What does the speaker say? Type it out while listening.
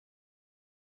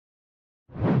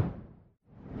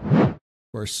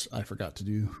Of course, I forgot to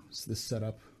do this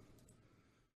setup.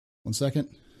 1 second.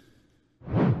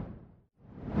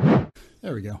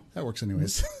 There we go. That works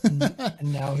anyways.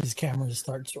 And now his camera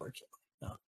starts working.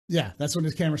 No. Yeah, that's when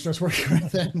his camera starts working right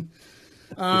then.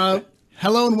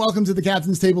 Hello and welcome to the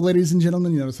Captain's Table, ladies and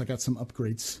gentlemen. You notice I got some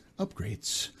upgrades.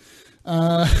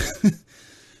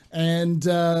 And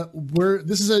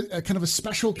this is a kind of a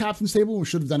special Captain's Table. We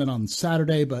should have done it on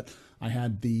Saturday, but I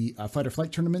had the Fight or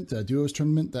Flight tournament, duos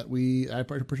tournament that I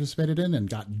participated in and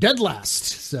got dead last.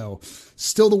 So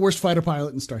still the worst fighter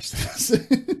pilot in Star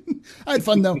Citizen. I had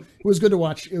fun though. It was good to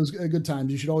watch. It was a good time.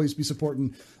 You should always be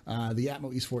supporting the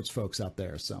Atmo Esports folks out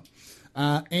there. So,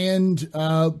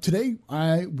 today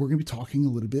we're going to be talking a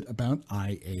little bit about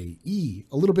IAE.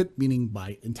 A little bit meaning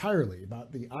by entirely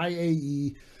about the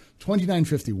IAE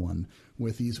 2951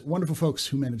 with these wonderful folks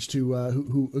who managed to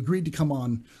who agreed to come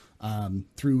on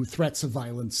through threats of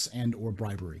violence and or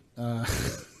bribery.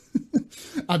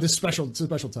 It's a special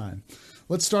time.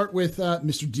 Let's start with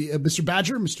Mr.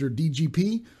 Badger, Mr.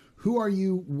 DGP. Who are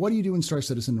you? What do you do in Star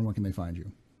Citizen, and where can they find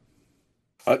you?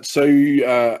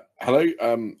 Hello.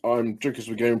 I'm Drinkers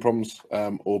with Gaming Problems,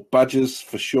 or Badgers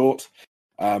for short.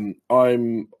 I'm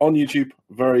on YouTube.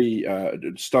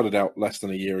 Started out less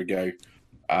than a year ago,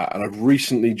 and I've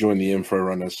recently joined the Info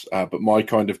Runners. But my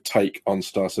kind of take on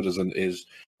Star Citizen is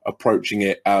approaching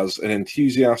it as an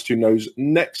enthusiast who knows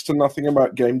next to nothing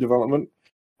about game development.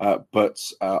 But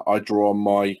I draw on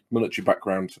my military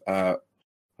background.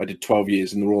 I did 12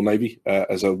 years in the Royal Navy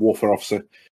as a warfare officer.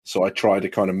 So I try to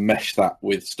kind of mesh that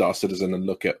with Star Citizen and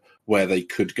look at where they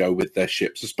could go with their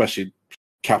ships, especially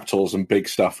capitals and big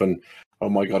stuff. And oh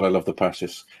my God, I love the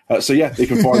Perseus. They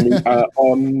can find me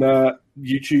on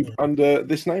YouTube under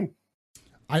this name.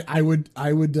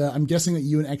 I'm guessing that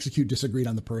you and Execute disagreed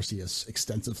on the Perseus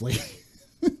extensively.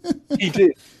 He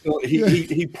did.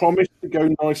 He promised to go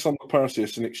nice on the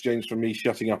Perseus in exchange for me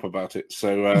shutting up about it.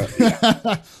 So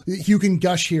you can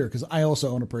gush here because I also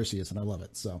own a Perseus and I love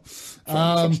it. So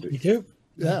you do.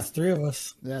 Yeah, it's three of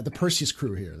us. Yeah, the Perseus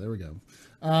crew here. There we go.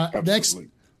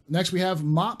 Next we have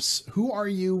Mops. Who are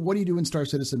you? What do you do in Star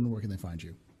Citizen? And where can they find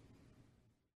you?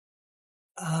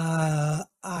 I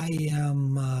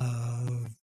am a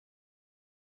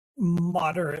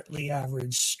moderately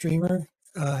average streamer.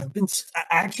 I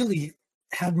actually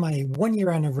had my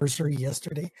 1-year anniversary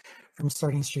yesterday from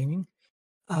starting streaming.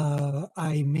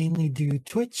 I mainly do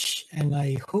Twitch, and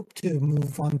I hope to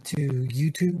move on to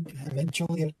YouTube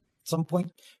eventually at some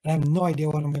point. I have no idea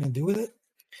what I'm going to do with it.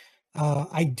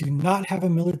 I do not have a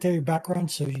military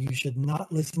background, so you should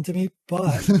not listen to me,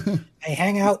 but I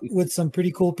hang out with some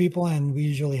pretty cool people, and we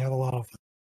usually have a lot of fun.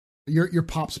 Your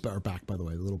pops are back, by the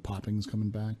way. The little popping's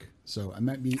coming back. So I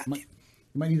might need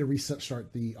to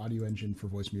restart the audio engine for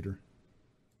Voice Muter.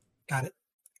 Got it.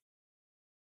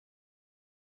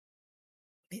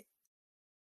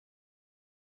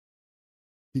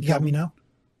 You got me now?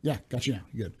 Yeah, got you now.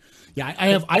 You're good. Yeah,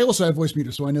 I also have Voice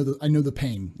Muter, so I know the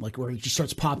pain, like where it just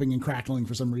starts popping and crackling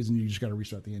for some reason. You just got to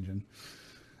restart the engine.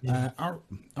 Yeah.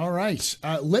 All right.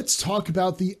 Let's talk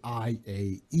about the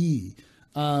IAE.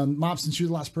 Mob, since you're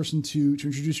the last person to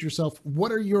introduce yourself,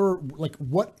 what are your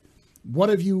what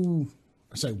have you?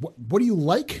 Sorry, what do you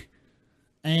like,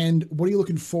 and what are you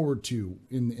looking forward to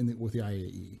with the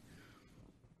IAE?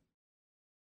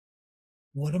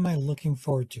 What am I looking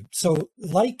forward to? So,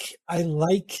 I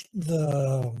like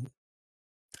the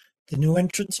new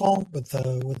entrance hall with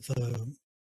the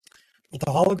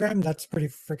hologram. That's pretty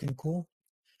freaking cool.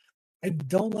 I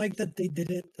don't like that they did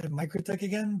it at Microtech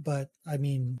again, but I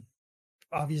mean,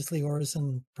 obviously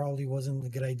Orison probably wasn't a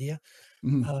good idea.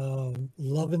 Mm-hmm.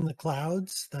 Love in the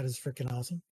Clouds. That is freaking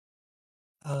awesome.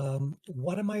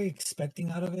 What am I expecting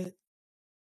out of it?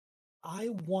 I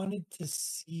wanted to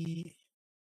see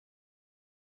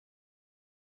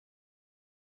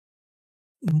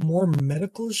more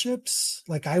medical ships.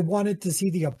 Like I wanted to see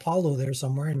the Apollo there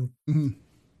somewhere and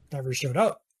never showed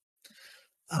up.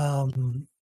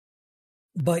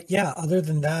 But yeah, other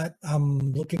than that,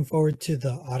 I'm looking forward to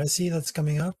the Odyssey that's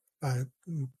coming up. I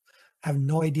have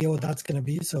no idea what that's going to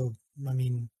be. So, I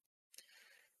mean,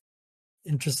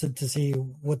 interested to see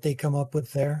what they come up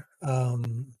with there.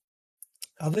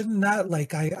 Other than that,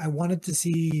 like I wanted to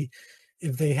see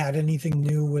if they had anything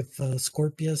new with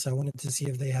Scorpius. I wanted to see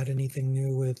if they had anything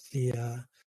new with the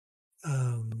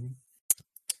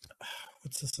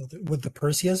with the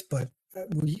Perseus, but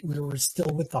we were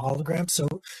still with the hologram. So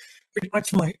pretty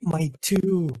much my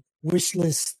two wish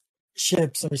list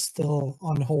ships are still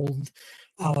on hold.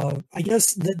 I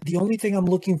guess the only thing I'm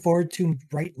looking forward to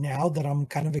right now that I'm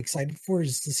kind of excited for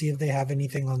is to see if they have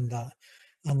anything on the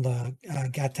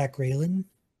Gattac Raylan.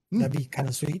 That'd be kind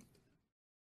of sweet.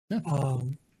 Yeah.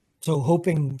 So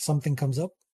hoping something comes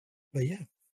up, but yeah.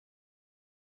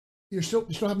 You're still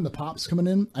having the pops coming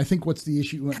in. I think what's the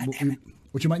issue?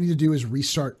 What you might need to do is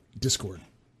restart Discord.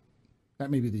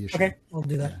 That may be the issue. Okay, I'll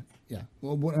do that. Yeah.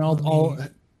 Well, and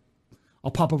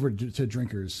I'll pop over to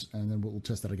Drinkers, and then we'll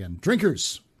test that again.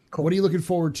 Drinkers, cool. What are you looking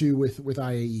forward to with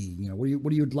IAE? You know,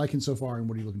 what are you liking so far, and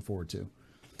what are you looking forward to?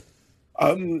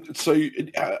 So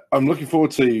I'm looking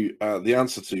forward to the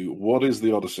answer to what is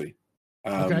the Odyssey.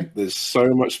 Okay. There's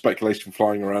so much speculation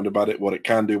flying around about it, what it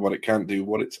can do, what it can't do,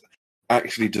 what it's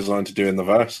actually designed to do in the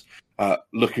verse.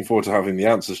 Looking forward to having the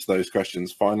answers to those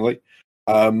questions finally.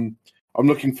 I'm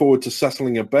looking forward to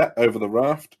settling a bet over the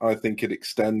raft. I think it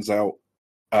extends out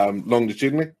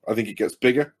longitudinally. I think it gets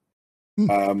bigger.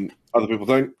 Other people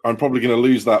don't. I'm probably going to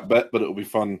lose that bet, but it'll be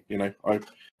fun. You know,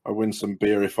 I win some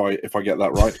beer if I get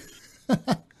that right.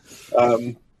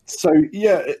 So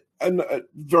yeah, and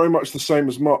very much the same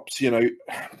as Mops. You know,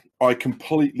 I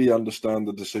completely understand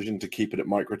the decision to keep it at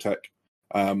Microtech.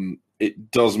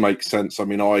 It does make sense. I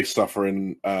mean, I suffer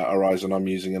in Horizon. I'm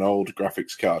using an old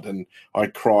graphics card, and I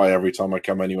cry every time I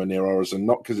come anywhere near Horizon.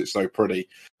 Not because it's so pretty,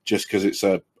 just because it's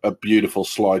a beautiful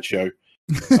slideshow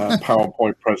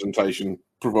PowerPoint presentation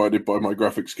provided by my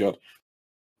graphics card.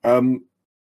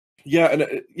 Yeah,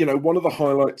 and you know, one of the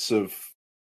highlights of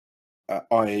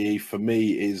IAE for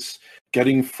me is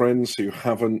getting friends who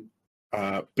haven't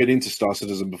been into Star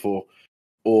Citizen before,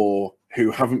 or who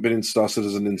haven't been in Star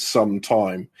Citizen in some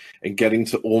time, and getting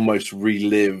to almost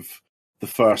relive the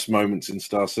first moments in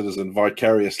Star Citizen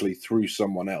vicariously through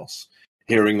someone else.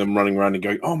 Hearing them running around and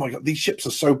going, "Oh my god, these ships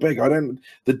are so big!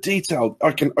 The detail.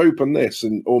 I can open this,"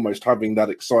 and almost having that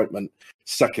excitement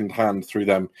secondhand through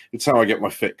them. It's how I get my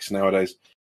fix nowadays.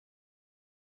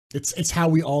 It's how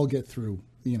we all get through.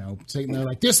 You know, saying they're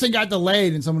like, "This thing got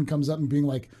delayed," and someone comes up and being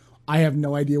like, "I have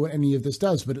no idea what any of this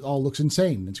does, but it all looks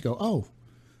insane." And to go, "Oh,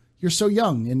 you're so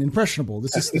young and impressionable.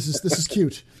 This is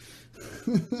cute."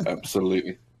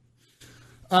 Absolutely.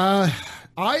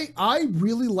 I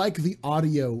really like the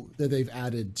audio that they've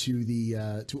added to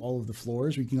the to all of the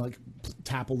floors. We can like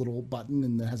tap a little button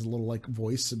and it has a little like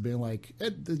voice and being like,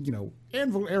 you know,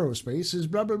 Anvil Aerospace is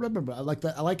blah blah blah blah blah. I like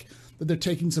that. I like that they're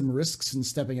taking some risks and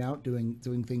stepping out,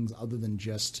 doing things other than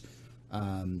just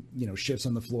you know, ships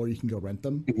on the floor. You can go rent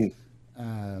them.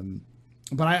 Mm-hmm.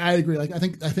 But I agree. Like I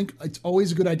think it's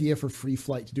always a good idea for free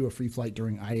flight to do a free flight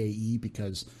during IAE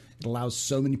because it allows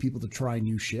so many people to try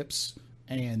new ships.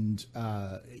 And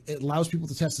it allows people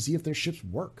to test to see if their ships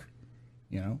work.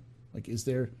 You know, like is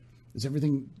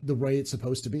everything the way it's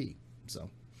supposed to be? So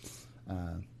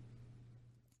I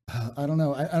don't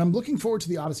know. And I'm looking forward to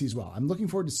the Odyssey as well. I'm looking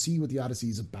forward to see what the Odyssey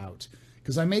is about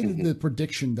because I made the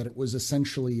prediction that it was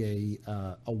essentially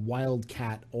a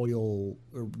wildcat oil,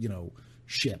 or, you know,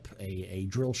 ship, a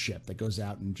drill ship that goes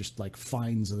out and just like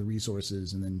finds the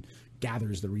resources and then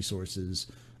gathers the resources.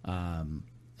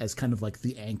 As kind of like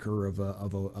the anchor of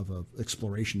a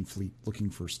exploration fleet looking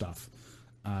for stuff.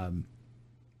 And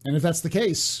if that's the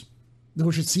case,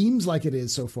 which it seems like it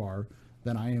is so far,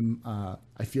 then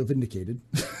I feel vindicated.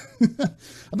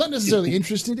 I'm not necessarily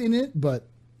interested in it, but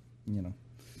you know.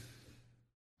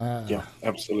 Yeah,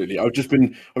 absolutely. I've just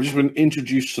been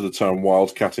introduced to the term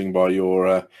wildcatting by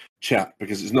your chat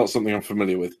because it's not something I'm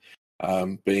familiar with,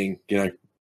 being, you know,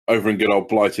 over in good old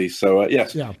Blighty. So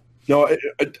yes. Yeah. No,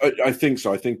 I think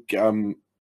so. I think,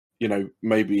 you know,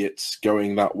 maybe it's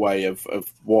going that way of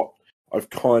what I've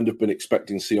kind of been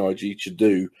expecting CIG to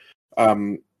do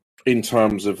in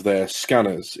terms of their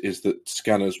scanners, is that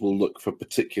scanners will look for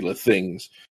particular things.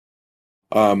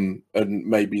 And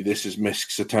maybe this is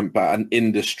Misk's attempt at an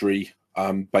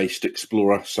industry-based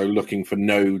explorer, so looking for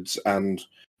nodes and,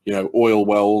 you know, oil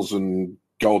wells and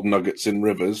gold nuggets in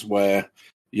rivers where,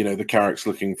 you know, the Carrack's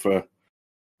looking for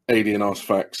alien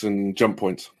artifacts and jump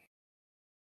points.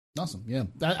 Awesome. Yeah,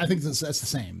 I think that's the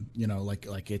same. You know,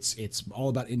 like it's all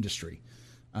about industry.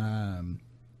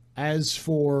 As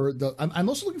for I'm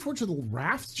also looking forward to the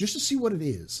raft just to see what it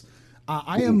is.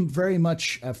 I am very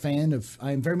much a fan of.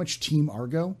 I am very much Team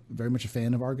Argo. Very much a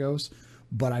fan of Argos,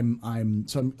 but I'm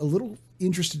a little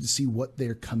interested to see what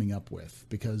they're coming up with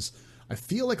because I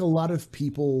feel like a lot of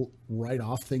people write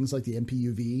off things like the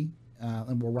MPUV.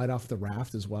 And we'll write off the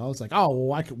raft as well. It's like, oh,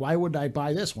 well, why would I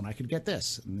buy this when I could get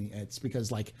this? And it's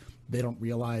because like they don't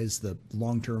realize the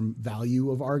long-term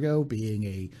value of Argo being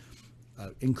a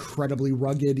incredibly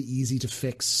rugged, easy to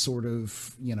fix sort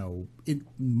of, you know,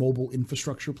 mobile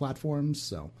infrastructure platforms.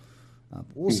 So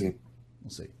we'll see.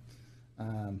 We'll see.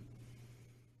 All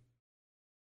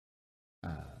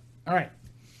right.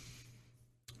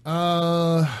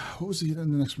 What was the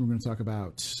next one we're going to talk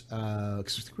about?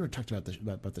 Because I think we were talking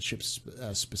about the ships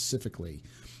specifically.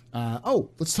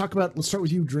 Let's talk about. Let's start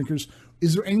with you, drinkers.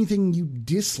 Is there anything you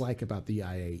dislike about the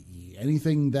IAE?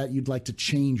 Anything that you'd like to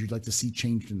change? You'd like to see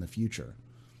changed in the future?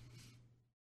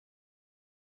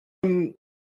 I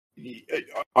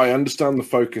understand the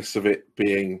focus of it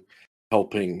being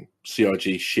helping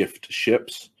CRG shift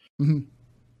ships. Mm-hmm.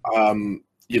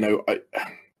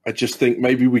 I just think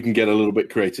maybe we can get a little bit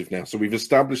creative now. So we've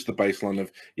established the baseline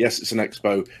of, yes, it's an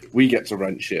expo. We get to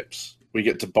rent ships. We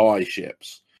get to buy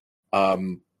ships.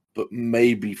 But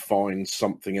maybe find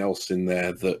something else in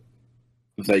there that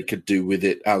they could do with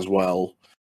it as well.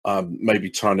 Maybe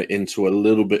turn it into a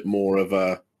little bit more of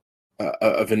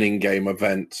an in-game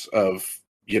event of,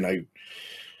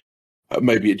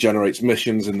 maybe it generates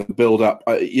missions in the build-up,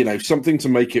 something to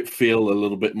make it feel a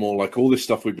little bit more like all this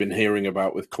stuff we've been hearing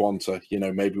about with Quanta.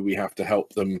 Maybe we have to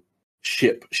help them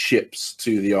ship ships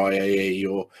to the IAE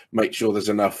or make sure there's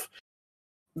enough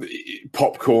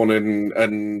popcorn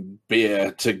and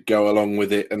beer to go along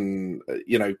with it, and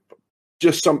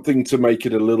just something to make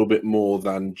it a little bit more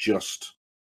than just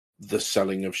the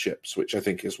selling of ships, which I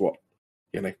think is what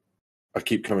I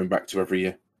keep coming back to every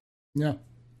year. Yeah.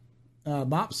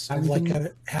 Mops, have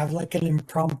like an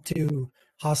impromptu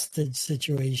hostage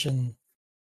situation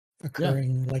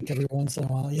occurring every once in a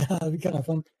while. Yeah, that'd be kind of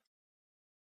fun.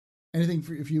 Anything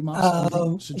for you,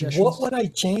 Mops? Suggestions? What would I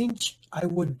change? I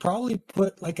would probably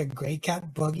put like a gray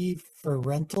cat buggy for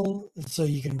rental so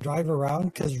you can drive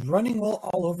around, because running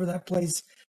all over that place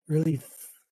really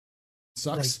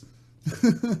sucks.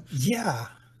 Yeah.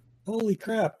 Holy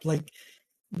crap. Like,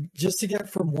 just to get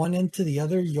from one end to the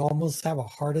other, you almost have a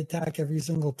heart attack every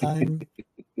single time.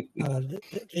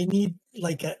 They need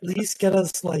at least get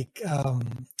us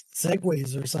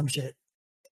segways or some shit.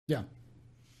 Yeah,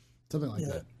 something like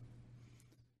that.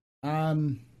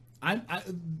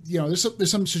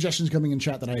 There's some suggestions coming in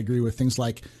chat that I agree with. Things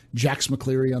like Jax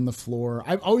McCleary on the floor.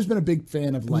 I've always been a big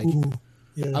fan of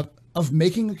of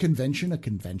making a convention a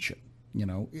convention.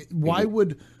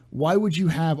 Why would you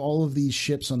have all of these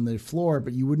ships on the floor,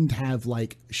 but you wouldn't have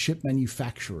ship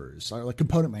manufacturers or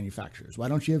component manufacturers? Why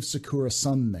don't you have Sakura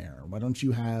Sun there? Why don't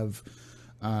you have,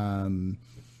 Klaus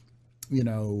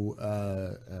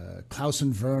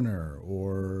and Werner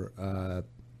or, I'm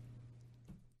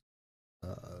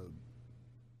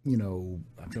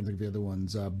trying to think of the other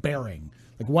ones, Bering.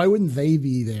 Why wouldn't they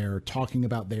be there talking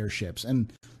about their ships?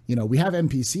 And we have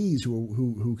NPCs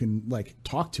who can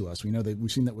talk to us. We know that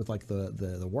we've seen that with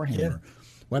the Warhammer. Yeah.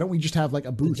 Why don't we just have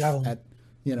a booth at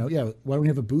why don't we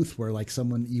have a booth where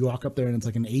someone, you walk up there and it's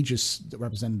an Aegis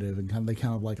representative and they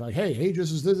hey,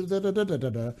 Aegis is da,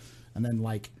 and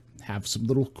then have some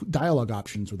little dialogue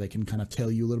options where they can kind of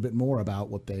tell you a little bit more about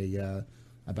what they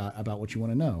about what you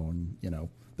want to know, and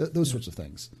those sorts of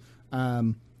things.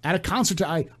 At a concert,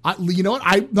 I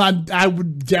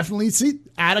would definitely see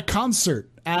at a concert.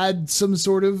 Add some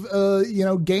sort of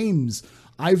games.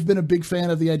 I've been a big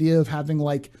fan of the idea of having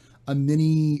a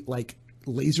mini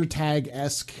laser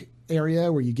tag-esque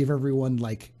area where you give everyone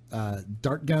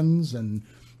dart guns and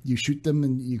you shoot them,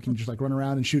 and you can just run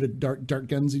around and shoot dart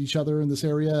guns at each other in this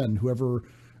area, and whoever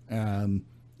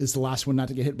is the last one not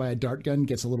to get hit by a dart gun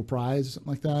gets a little prize,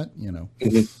 something like that.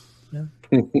 Yeah.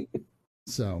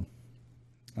 So.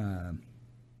 The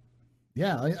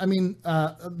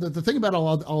thing about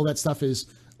all that stuff is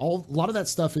a lot of that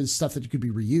stuff is stuff that could be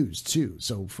reused too.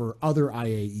 So for other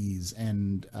IAEs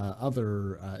and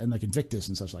other and Invictus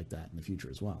and such like that in the future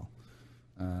as well.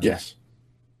 Yes.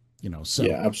 So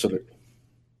yeah, absolutely.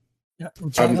 Yeah,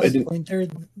 Pointer,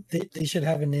 they should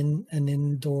have an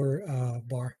indoor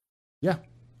bar. Yeah,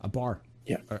 a bar.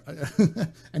 Yeah,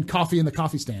 and coffee in the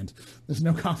coffee stand. There's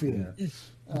no coffee there.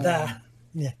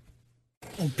 Yeah.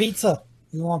 And pizza.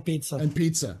 We want pizza. And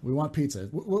pizza. We want pizza.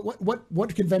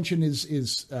 What convention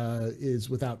is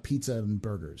without pizza and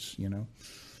burgers? I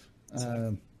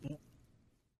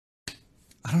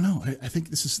don't know. I think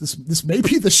this may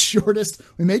be the shortest.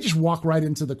 We may just walk right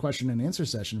into the question and answer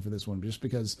session for this one, just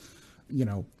because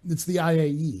it's the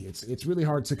IAE. It's really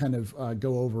hard to kind of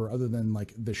go over other than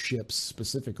the ships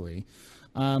specifically.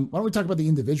 Why don't we talk about the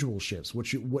individual ships? What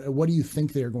do you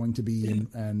think they're going to be,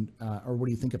 and or what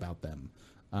do you think about them?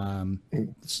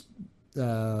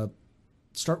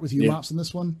 Start with you, Mops, on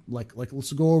this one.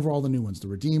 Let's go over all the new ones: the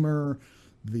Redeemer,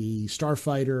 the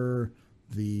Starfighter,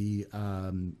 the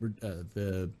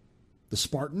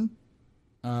Spartan,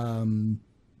 the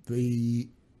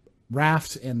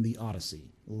Raft, and the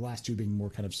Odyssey. The last two being more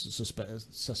kind of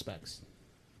suspects.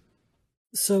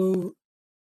 So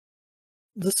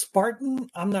the Spartan,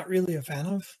 I'm not really a fan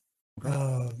of.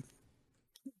 Okay.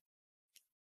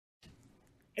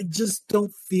 I just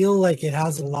don't feel like it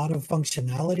has a lot of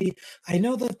functionality. I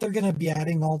know that they're going to be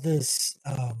adding all this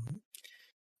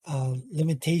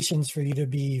limitations for you to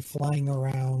be flying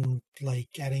around, like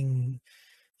adding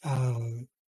uh,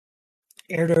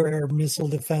 air-to-air missile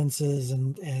defenses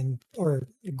and or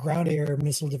ground-air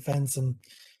missile defense, and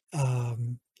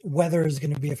weather is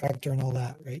going to be a factor and all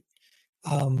that, right?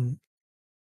 Um,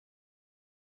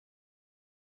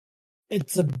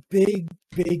 it's a big,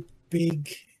 big,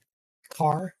 big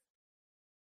car.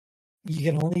 You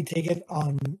can only take it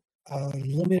on a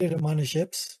limited amount of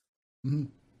ships, Mm-hmm.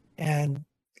 and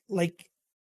like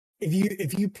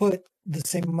if you put the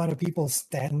same amount of people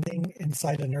standing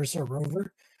inside an Ursa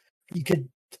rover, you could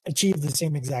achieve the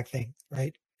same exact thing,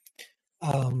 right?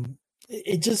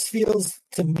 It just feels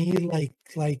to me like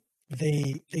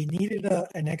they needed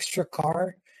an extra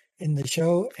car in the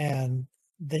show, and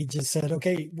they just said,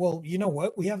 okay, well, you know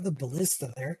what? We have the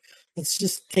ballista there. Let's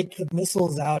just take the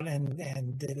missiles out,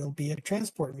 and it'll be a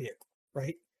transport vehicle,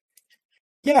 right?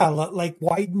 Yeah, like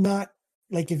why not?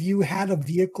 Like if you had a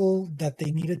vehicle that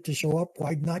they needed to show up,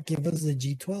 why not give us the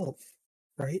G12,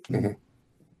 right? Mhm.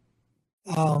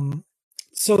 Um,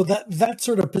 so that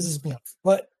sort of pisses me off.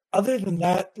 But other than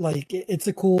that, like it's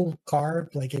a cool car.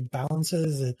 Like it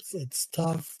balances. It's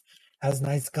tough. Has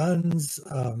nice guns.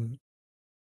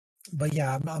 But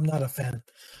yeah, I'm not a fan.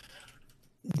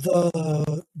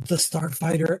 The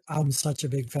Starfighter, I'm such a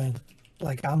big fan.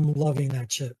 Like I'm loving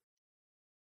that ship.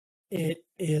 It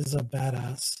is a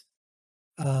badass.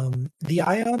 The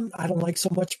Ion I don't like so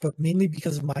much, but mainly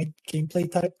because of my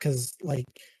gameplay type. Because like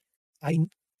I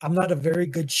I'm not a very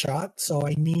good shot, so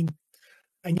I need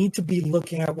to be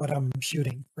looking at what I'm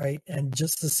shooting, right? And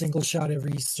just a single shot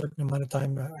every certain amount of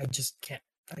time, I just can't.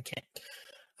 I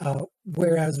can't.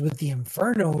 Whereas with the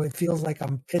Inferno, it feels like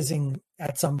I'm pissing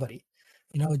at somebody.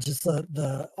 You know, just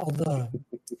the all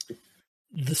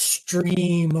the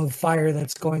stream of fire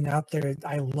that's going out there.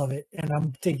 I love it, and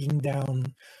I'm taking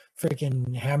down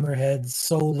freaking hammerheads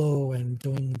solo and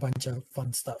doing a bunch of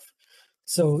fun stuff.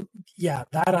 So yeah,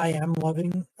 that I am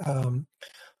loving.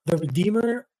 The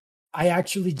Redeemer, I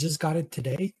actually just got it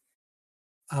today.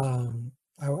 I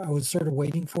was sort of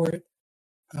waiting for it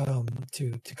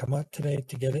to come up today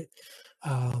to get it.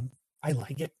 I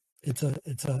like it.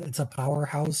 It's a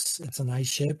powerhouse. It's a nice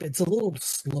ship. It's a little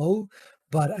slow,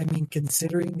 but I mean,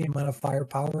 considering the amount of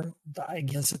firepower, I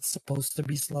guess it's supposed to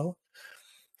be slow.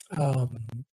 Um,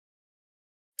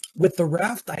 with the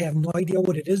raft, I have no idea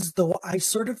what it is, though. I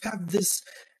sort of have this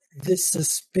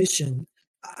suspicion.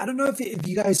 I don't know if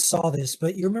you guys saw this,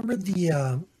 but you remember the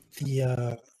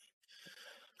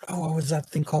oh, what was that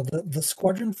thing called? The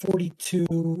Squadron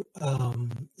 42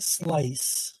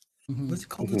 slice. Mm-hmm. What's it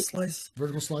called? The Mhm. slice?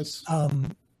 Vertical slice.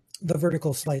 The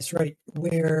vertical slice, right?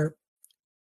 Where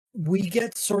we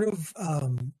get sort of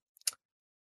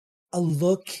a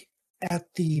look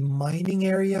at the mining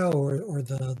area, or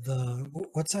the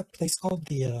what's that place called?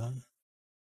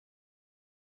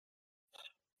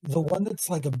 The one that's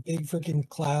like a big freaking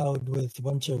cloud with a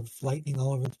bunch of lightning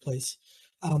all over the place.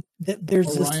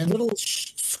 There's this Orion. little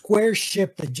square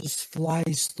ship that just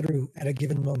flies through at a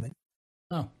given moment,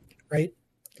 Oh, right?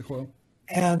 the coil.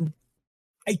 And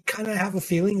I kind of have a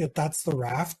feeling that that's the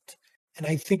raft, and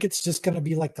I think it's just going to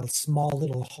be like a small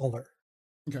little hauler.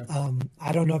 Okay.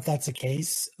 I don't know if that's the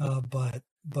case, but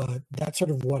that's sort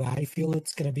of what I feel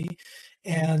it's going to be.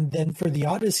 And then for the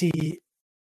Odyssey,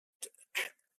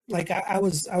 like I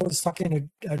was talking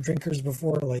to drinkers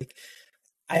before, like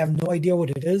I have no idea what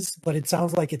it is, but it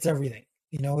sounds like it's everything.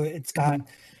 You know, it's got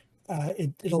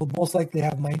it'll most likely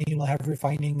have mining, it'll have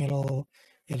refining, it'll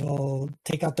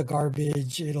take out the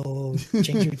garbage, it'll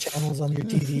change your channels on your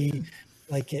TV.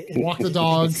 Like Walk the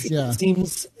dog. Yeah.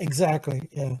 seems exactly,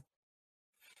 yeah.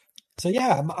 So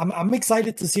yeah, I'm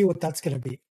excited to see what that's going to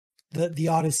be. The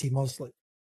Odyssey mostly.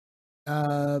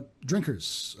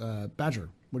 Drinkers. Badger.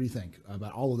 What do you think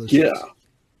about all of those? Yeah. ships?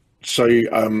 So,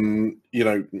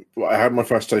 I had my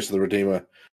first taste of the Redeemer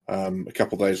a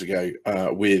couple of days ago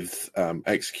with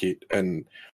Execute, and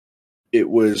it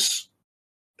was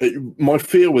my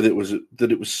fear with it was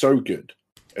that it was so good,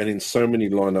 and in so many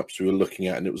lineups we were looking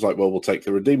at, and it was like, well, we'll take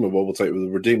the Redeemer, well, we'll take the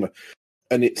Redeemer,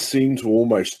 and it seemed to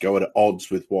almost go at odds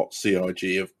with what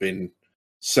CIG have been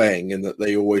saying, in that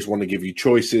they always want to give you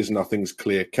choices, nothing's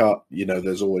clear cut,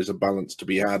 there's always a balance to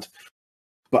be had.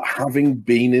 But having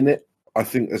been in it, I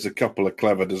think there's a couple of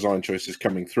clever design choices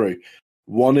coming through.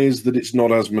 One is that it's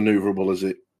not as maneuverable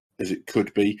as it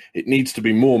could be. It needs to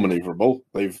be more maneuverable.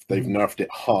 They've nerfed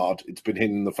it hard. It's been hit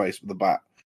in the face with a bat.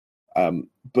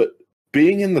 But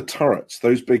being in the turrets,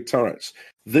 those big turrets,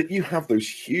 that you have those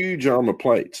huge armor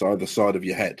plates either side of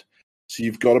your head. So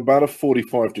you've got about a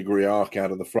 45-degree arc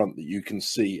out of the front that you can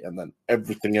see, and then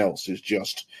everything else is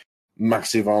just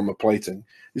massive armor plating.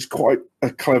 It's quite a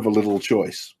clever little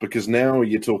choice, because now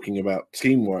you're talking about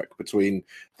teamwork between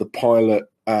the pilot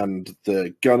and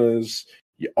the gunners.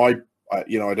 I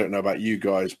don't know about you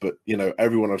guys, but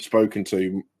everyone I've spoken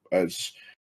to has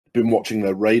been watching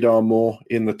their radar more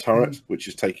in the turret, which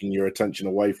is taking your attention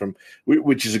away from,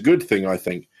 which is a good thing, I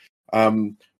think.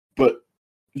 But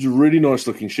it's a really nice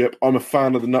looking ship. I'm a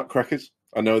fan of the Nutcrackers.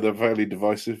 I know they're fairly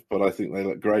divisive, but I think they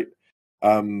look great.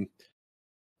 And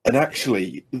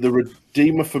actually, the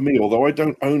Redeemer for me, although I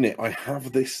don't own it, I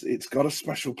have this. It's got a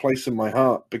special place in my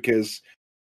heart, because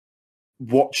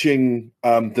watching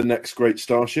the Next Great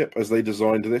Starship as they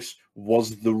designed this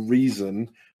was the reason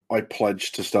I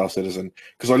pledged to Star Citizen.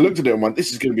 Because I looked at it and went,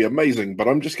 this is going to be amazing, but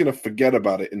I'm just going to forget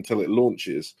about it until it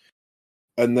launches.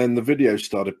 And then the videos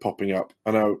started popping up,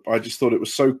 and I just thought it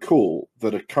was so cool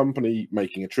that a company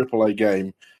making a AAA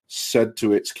game said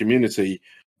to its community,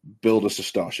 build us a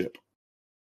starship,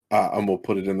 and we'll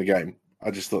put it in the game.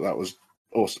 I just thought that was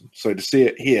awesome. So to see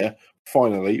it here,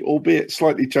 finally, albeit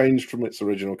slightly changed from its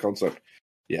original concept,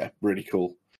 yeah, really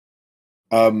cool.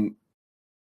 The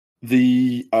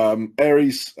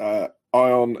Ares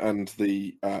Ion and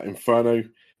the Inferno,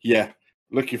 yeah,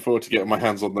 looking forward to getting my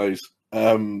hands on those.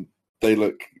 They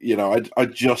look, I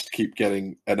just keep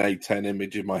getting an A10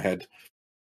 image in my head.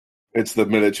 It's the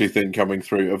military thing coming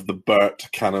through of the Burt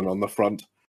cannon on the front.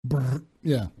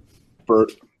 Yeah.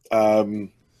 Burt.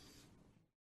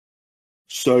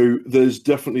 So there's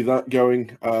definitely that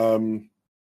going. Other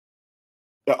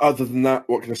than that,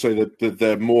 what can I say?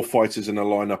 There are more fighters in a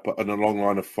lineup, and a long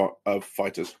line of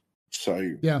fighters.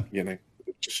 So, yeah,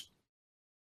 just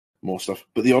more stuff.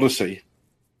 But the Odyssey,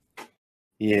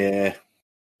 yeah.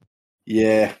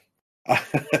 I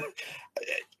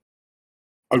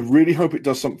really hope it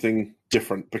does something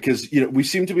different, because we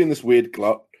seem to be in this weird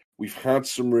glut. We've had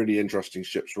some really interesting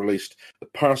ships released. The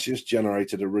Perseus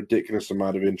generated a ridiculous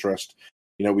amount of interest.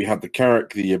 We had the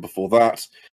Carrack the year before that.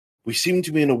 We seem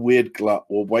to be in a weird glut.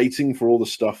 We're waiting for all the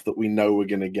stuff that we know we're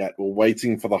going to get. We're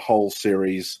waiting for the whole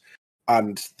series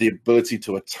and the ability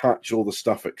to attach all the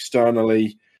stuff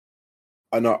externally.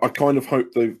 And I kind of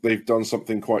hope they've done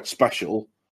something quite special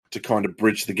to kind of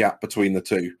bridge the gap between the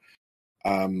two.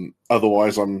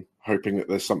 Otherwise, I'm hoping that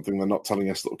there's something they're not telling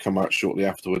us that will come out shortly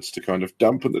afterwards to kind of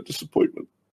dampen the disappointment.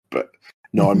 But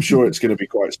no, I'm sure it's going to be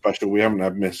quite special. We haven't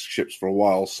had missed ships for a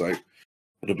while, so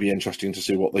it'll be interesting to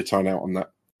see what they turn out on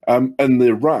that. And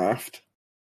the raft,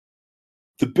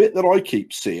 the bit that I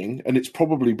keep seeing, and it's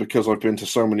probably because I've been to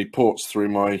so many ports through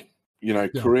my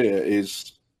career,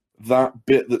 is that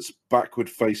bit that's backward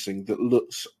facing that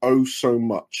looks so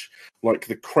much like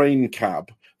the crane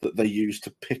cab that they use to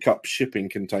pick up shipping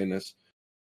containers.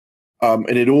 And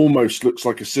it almost looks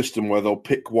like a system where they'll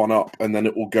pick one up and then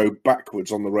it will go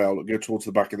backwards on the rail. It'll go towards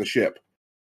the back of the ship,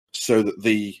 so that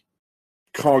the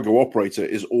cargo operator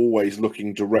is always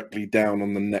looking directly down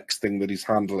on the next thing that he's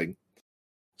handling.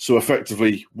 So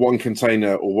effectively, one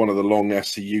container or one of the long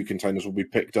SCU containers will be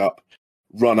picked up,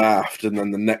 run aft, and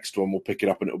then the next one will pick it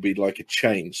up, and it'll be like a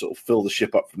chain, so it'll fill the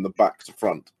ship up from the back to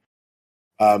front.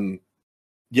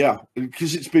 Yeah,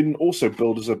 because it's been also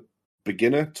billed as a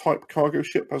beginner type cargo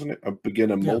ship, hasn't it? A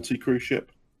beginner multi-crew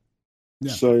ship.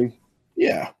 Yeah. So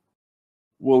yeah,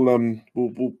 we'll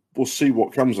see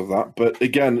what comes of that. But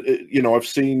again, I've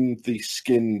seen the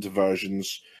skinned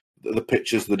versions, the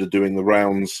pictures that are doing the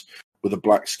rounds with a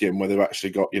black skin, where they've actually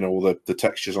got all the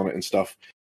textures on it and stuff.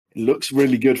 It looks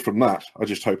really good from that. I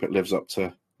just hope it lives up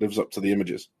to the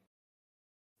images.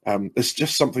 There's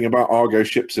just something about Argo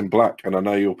ships in black, and I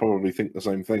know you'll probably think the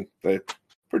same thing. They're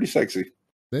pretty sexy.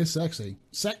 They're sexy.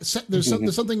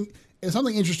 There's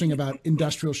something interesting about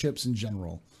industrial ships in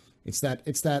general. It's that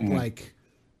like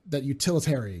that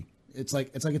utilitarian.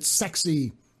 It's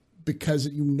sexy because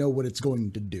you know what it's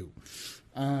going to do.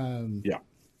 Yeah.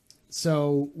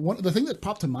 So the thing that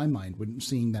popped to my mind when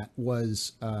seeing that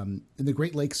was in the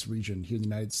Great Lakes region here in the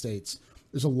United States.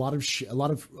 There's a lot of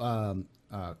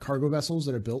cargo vessels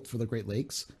that are built for the Great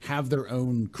Lakes have their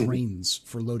own cranes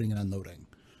for loading and unloading.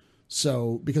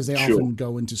 So because they often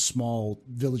go into small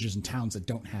villages and towns that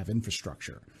don't have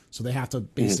infrastructure, so they have to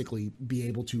basically be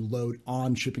able to load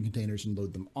on shipping containers and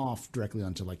load them off directly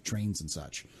onto like trains and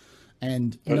such.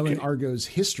 And knowing Argo's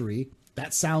history,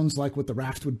 that sounds like what the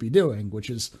raft would be doing, which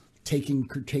is taking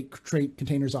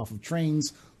containers off of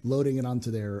trains, loading it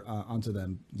onto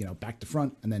them, back to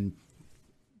front, and then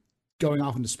going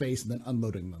off into space and then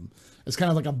unloading them. It's kind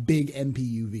of like a big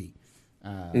MPUV.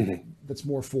 That's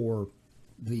more for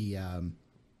the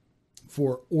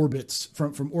for orbits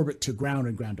from orbit to ground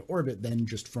and ground to orbit than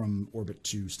just from orbit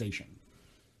to station.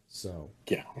 So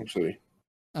yeah, absolutely.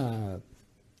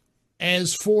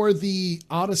 As for the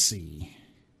Odyssey,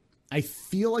 I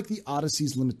feel like the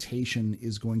Odyssey's limitation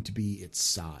is going to be its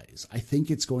size. I think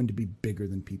it's going to be bigger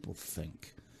than people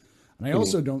think. And I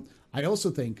also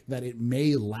think that it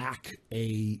may lack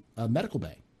a medical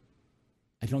bay.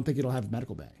 I don't think it'll have a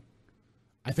medical bay.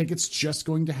 I think it's just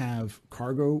going to have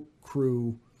cargo,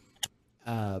 crew,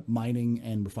 mining,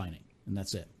 and refining, and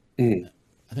that's it.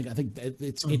 I think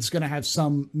it's going to have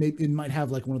some. Maybe it might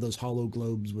have like one of those hollow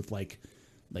globes with like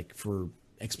for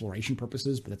exploration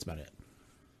purposes, but that's about it.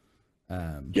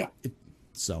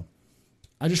 So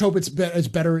I just hope it's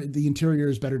better. The interior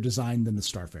is better designed than the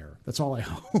Starfarer. That's all I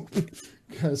hope.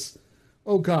 Because,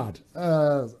 oh God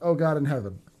in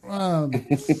heaven.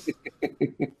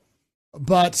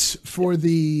 But for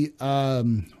the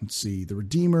let's see, the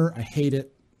Redeemer, I hate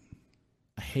it.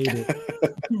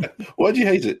 Why do you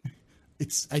hate it?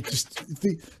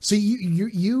 So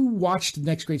you watched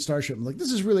Next Great Starship and like,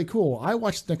 this is really cool. I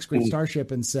watched Next Great Starship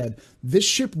and said, this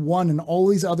ship won and all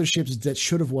these other ships that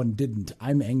should have won didn't.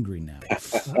 I'm angry now.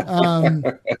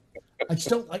 I just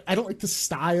don't like the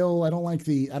style. I don't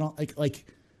like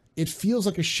it feels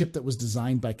like a ship that was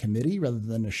designed by committee rather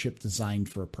than a ship designed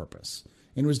for a purpose.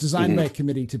 And it was designed by a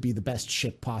committee to be the best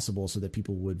ship possible so that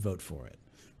people would vote for it,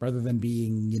 rather than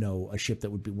being, a ship that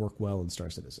would work well in Star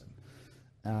Citizen.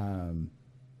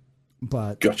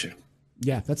 But gotcha.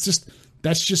 Yeah, that's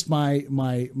just my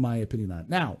opinion on it.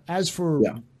 Now, as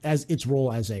its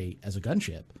role as a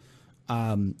gunship,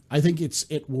 I think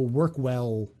it will work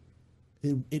well.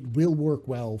 It will work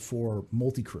well for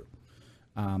multi-crew.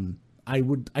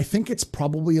 I think it's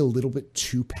probably a little bit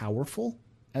too powerful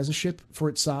as a ship for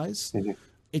its size.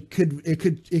 It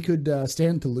could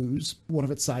stand to lose one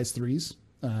of its size 3s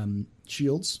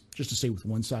shields just to stay with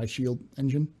one size shield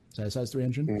engine. Size 3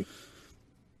 engine.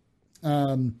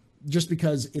 Just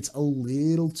because it's a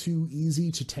little too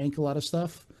easy to tank a lot of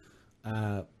stuff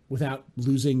without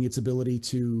losing its ability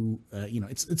to,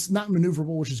 it's not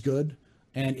maneuverable, which is good.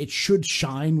 And it should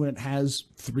shine when it has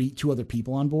 2 other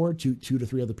people on board, 2 to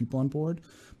 3 other people on board.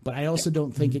 But I also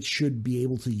don't think it should be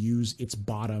able to use its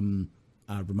bottom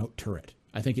remote turret.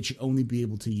 I think it should only be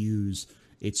able to use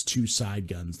its 2 side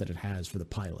guns that it has for the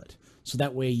pilot. So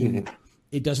that way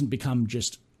it doesn't become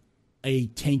just a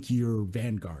tankier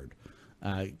Vanguard.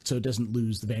 So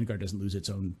the Vanguard doesn't lose its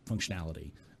own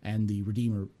functionality. And the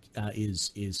Redeemer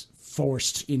is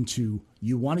forced into,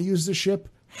 you want to use the ship,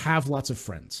 have lots of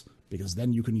friends, because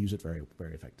then you can use it very,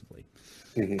 very effectively.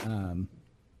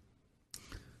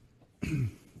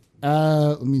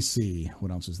 Let me see.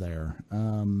 What else is there?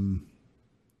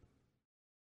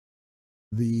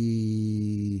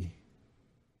 The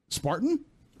Spartan?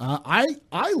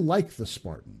 I like the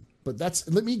Spartan, but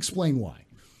let me explain why.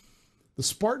 The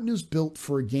Spartan is built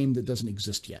for a game that doesn't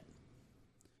exist yet.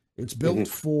 It's built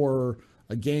for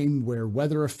a game where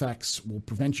weather effects will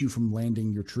prevent you from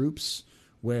landing your troops,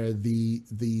 where the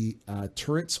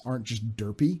turrets aren't just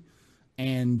derpy,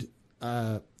 and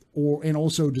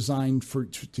also designed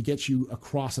to get you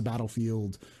across a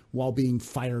battlefield while being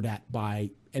fired at by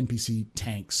NPC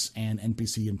tanks and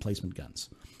NPC emplacement guns.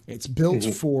 It's built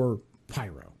for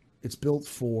Pyro. It's built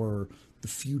for the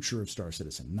future of Star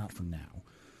Citizen, not for now.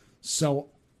 So,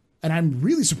 and I'm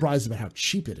really surprised about how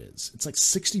cheap it is. It's like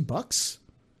 $60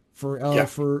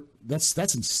 for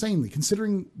that's insanely,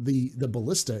 considering the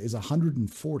ballista is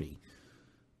 140.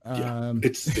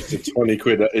 It's a 20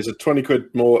 quid. It's a 20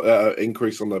 quid more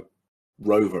increase on the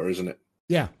Rover, isn't it?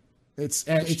 Yeah, it's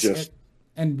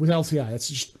and with LTI,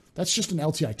 that's just an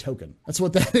LTI token. That's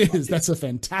what that is. That's a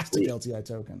fantastic LTI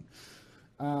token.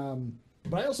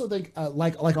 But I also think,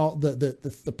 like all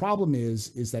the problem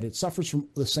is that it suffers from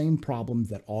the same problem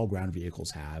that all ground vehicles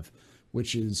have,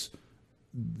 which is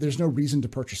there's no reason to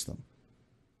purchase them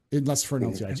unless for an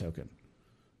LTI token,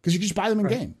 because you can just buy them in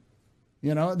game.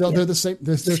 They're the same.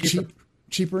 They're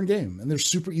cheaper in game, and they're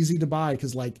super easy to buy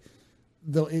because I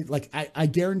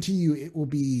guarantee you it will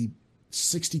be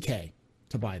 $60K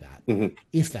to buy that,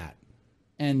 if that,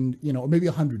 and or maybe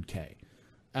 $100K,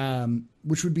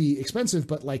 which would be expensive,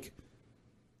 but like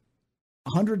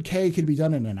 $100K can be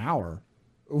done in an hour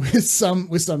with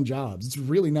some jobs. It's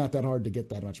really not that hard to get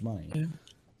that much money. Yeah.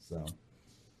 So.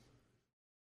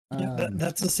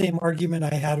 That's the same argument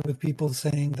I had with people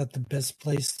saying that the best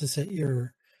place to set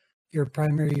your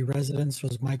primary residence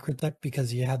was Microtech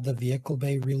because you had the vehicle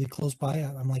bay really close by.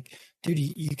 I'm like, dude,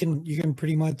 you can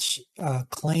pretty much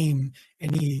claim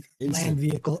any land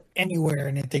vehicle anywhere,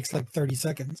 and it takes like 30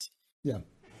 seconds. Yeah,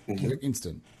 they're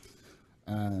instant.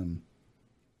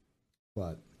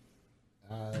 But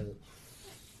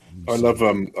I love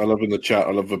in the chat.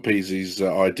 I love Vapeezy's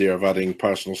idea of adding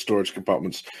personal storage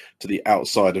compartments to the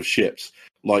outside of ships,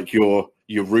 like your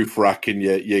roof rack and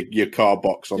your car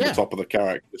box on the top of the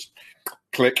carrack. Just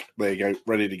click, there you go,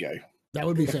 ready to go. That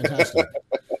would be fantastic.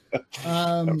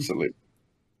 Absolutely.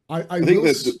 I think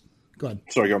go ahead.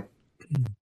 Sorry, go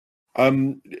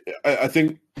on. I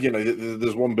think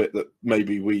there's one bit that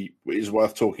maybe is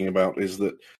worth talking about is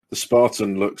that the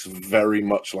Spartan looks very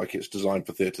much like it's designed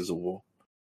for theaters of war.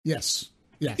 Yes.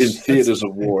 In theaters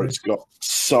of war, it's got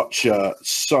such a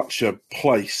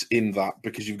place in that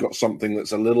because you've got something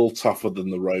that's a little tougher than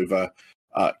the Rover,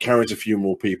 carries a few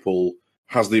more people,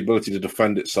 has the ability to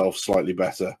defend itself slightly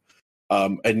better,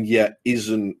 and yet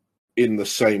isn't in the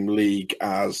same league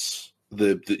as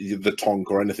the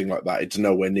Tonk or anything like that. It's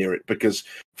nowhere near it because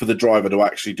for the driver to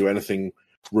actually do anything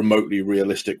remotely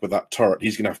realistic with that turret,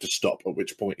 he's going to have to stop, at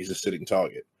which point he's a sitting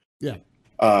target. Yeah.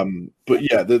 But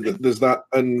yeah, there's that,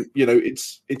 and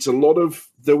it's a lot of.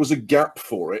 There was a gap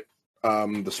for it,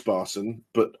 the Spartan,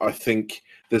 but I think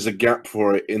there's a gap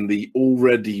for it in the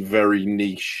already very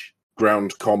niche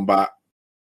ground combat,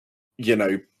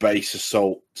 base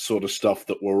assault sort of stuff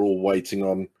that we're all waiting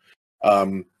on.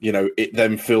 It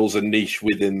then fills a niche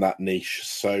within that niche.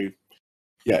 So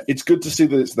yeah, it's good to see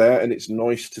that it's there, and it's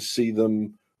nice to see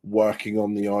them working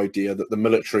on the idea that the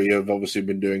military have obviously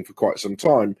been doing for quite some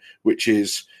time, which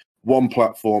is one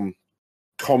platform,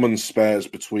 common spares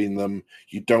between them.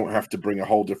 You don't have to bring a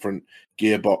whole different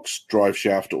gearbox, drive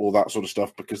shaft, all that sort of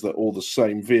stuff because they're all the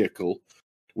same vehicle.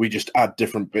 We just add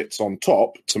different bits on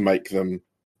top to make them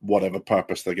whatever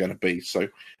purpose they're going to be. So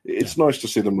it's nice to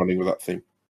see them running with that theme.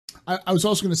 I was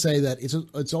also going to say that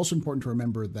it's also important to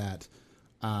remember that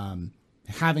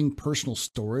having personal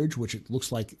storage, which it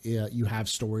looks like you have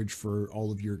storage for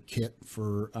all of your kit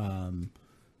for the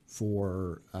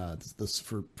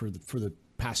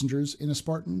passengers in a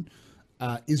Spartan,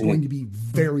 is going to be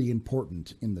very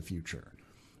important in the future,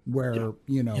 where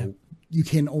you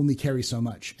can only carry so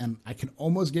much, and I can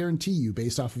almost guarantee you,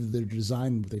 based off of their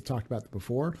design, they've talked about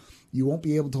before, you won't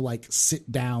be able to sit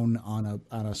down on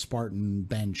a Spartan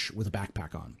bench with a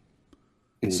backpack on.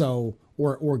 So,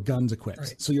 or guns equipped.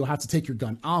 Right. So you'll have to take your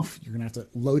gun off. You're gonna have to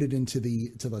load it into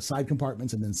the side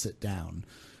compartments and then sit down,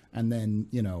 and then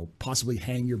possibly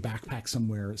hang your backpack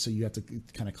somewhere. So you have to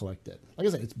kind of collect it. Like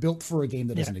I said, it's built for a game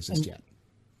that doesn't exist yet.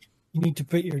 You need to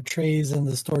put your trays in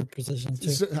the stored position too.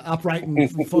 So, upright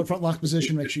and front lock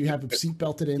position. Make sure you have the seat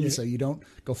belted in so you don't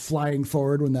go flying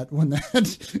forward when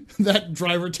that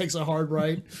driver takes a hard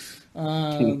right.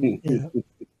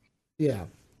 Yeah.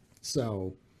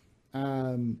 So.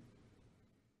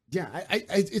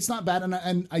 It's not bad,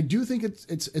 and I do think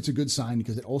it's a good sign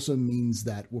because it also means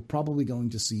that we're probably going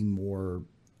to see more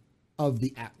of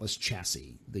the Atlas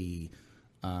chassis, the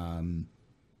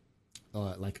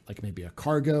like maybe a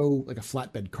cargo, like a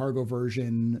flatbed cargo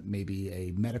version, maybe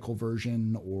a medical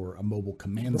version, or a mobile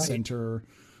command center.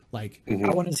 I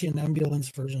want to see an ambulance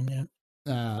version,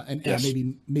 and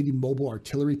maybe mobile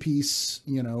artillery piece,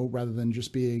 rather than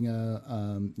just being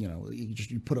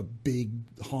you put a big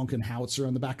honking howitzer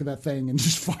on the back of that thing and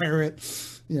just fire it,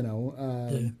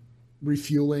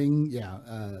 refueling.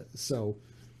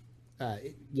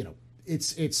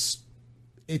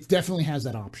 It definitely has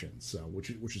that option. So,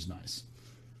 which is nice.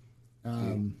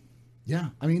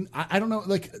 I mean, I don't know,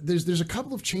 there's a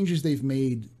couple of changes they've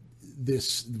made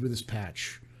with this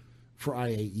patch for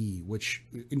IAE, which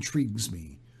intrigues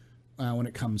me when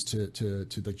it comes to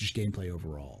just gameplay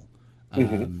overall.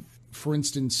 For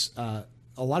instance, a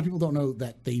lot of people don't know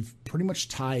that they've pretty much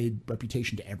tied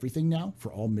reputation to everything now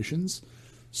for all missions.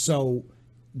 So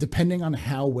depending on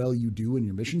how well you do in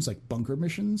your missions, like bunker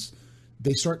missions,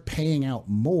 they start paying out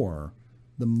more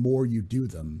the more you do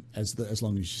them as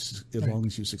long as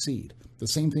you succeed. The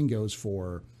same thing goes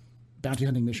for bounty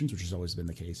hunting missions, which has always been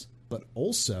the case, but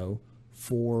also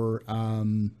for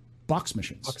box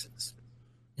missions. Boxes.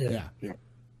 Yeah.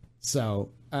 So,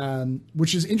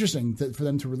 which is interesting for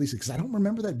them to release it, because I don't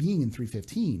remember that being in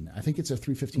 3.15. I think it's a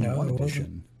 3.15.1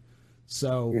 edition.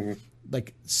 So,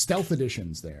 stealth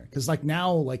editions there, because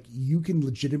now you can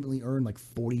legitimately earn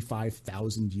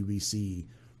 45,000 UEC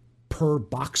per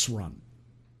box run.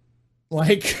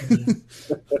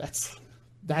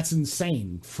 That's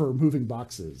insane for moving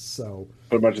boxes. So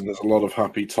I imagine there's a lot of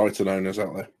happy Titan owners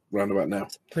out there round about now.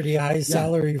 Pretty high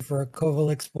salary for a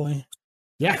Kovalix boy.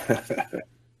 Yeah.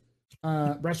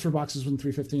 Rest for boxes with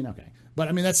 3.15. Okay. But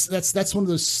I mean, that's one of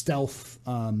those stealth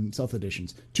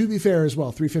editions. To be fair as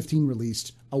well, 3.15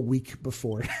 released a week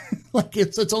before.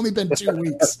 It's only been 2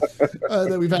 weeks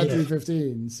that we've had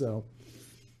 3.15. So,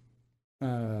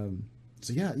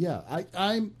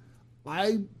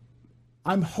 I'm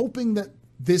hoping that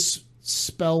this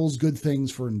spells good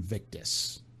things for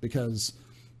Invictus because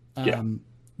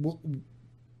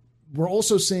we're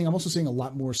also seeing I'm also seeing a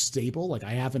lot more stable. Like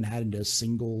I haven't had a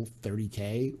single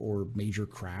 30K or major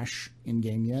crash in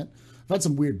game yet. I've had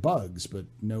some weird bugs, but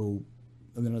none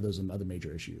of those other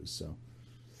major issues. So,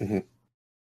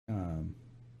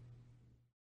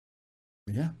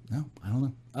 yeah, no, I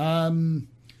don't know.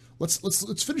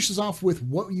 Let's finish this off with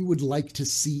what you would like to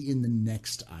see in the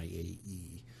next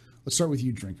IAE. Let's start with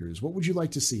you, drinkers. What would you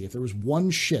like to see if there was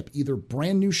one ship, either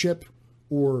brand new ship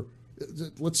or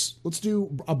let's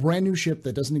do a brand new ship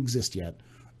that doesn't exist yet,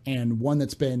 and one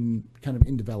that's been kind of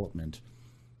in development.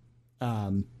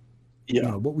 What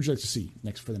would you like to see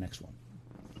next for the next one?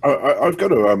 I've got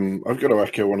to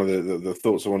echo one of the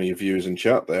thoughts of one of your viewers in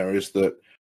chat. There is that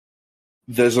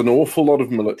there's an awful lot of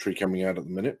military coming out at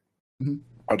the minute. Mm-hmm.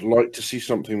 I'd like to see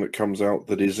something that comes out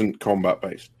that isn't combat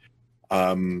based.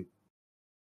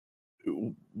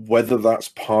 Whether that's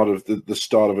part of the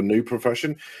start of a new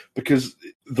profession, because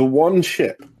the one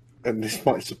ship, and this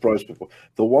might surprise people,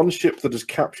 the one ship that has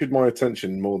captured my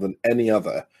attention more than any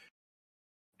other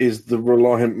is the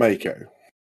Reliant Mako,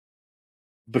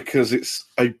 because it's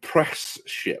a press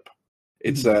ship.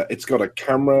 It's got a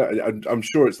camera. I'm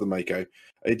sure it's the Mako.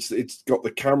 It's got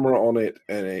the camera on it,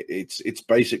 and it's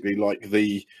basically like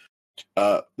the.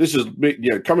 This is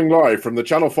coming live from the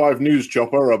Channel 5 news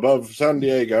chopper above San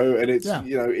Diego, and it's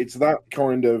it's that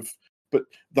kind of. But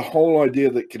the whole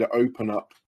idea that could open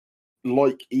up,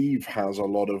 like Eve has a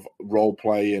lot of role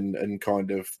play and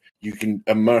kind of you can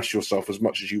immerse yourself as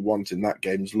much as you want in that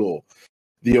game's lore.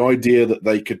 The idea that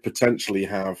they could potentially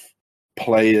have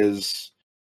players,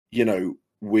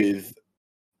 with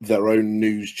their own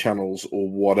news channels or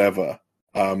whatever.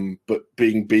 But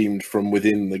being beamed from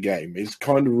within the game is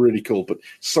kind of really cool. But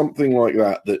something like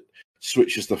that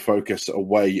switches the focus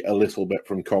away a little bit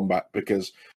from combat,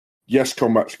 because yes,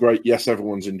 combat's great. Yes,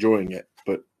 everyone's enjoying it,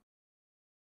 but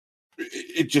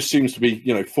it just seems to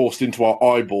be, forced into our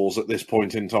eyeballs at this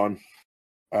point in time.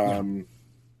 Are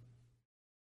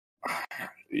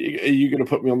you going to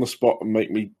put me on the spot and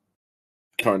make me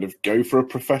kind of go for a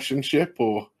profession ship,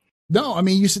 or? No, I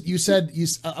mean, you said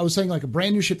I was saying like a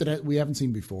brand new ship that we haven't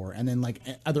seen before, and then like,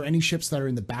 are there any ships that are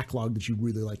in the backlog that you'd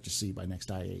really like to see by next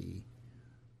IAE?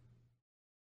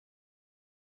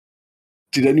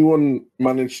 Did anyone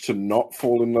manage to not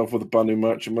fall in love with a Banu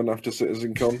Merchantman after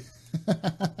CitizenCon?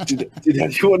 did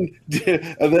anyone?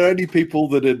 Are there any people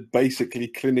that are basically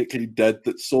clinically dead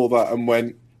that saw that and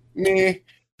went, meh?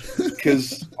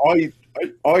 Because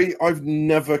I've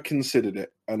never considered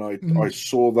it, and I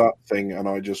saw that thing and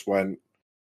I just went,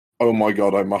 oh my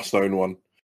god, I must own one.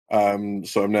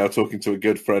 So I'm now talking to a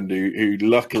good friend who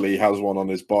luckily has one on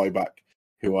his buyback,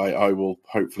 who I will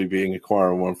hopefully be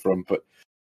acquiring one from. But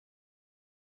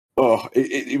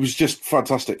it was just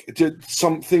fantastic. It did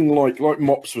something like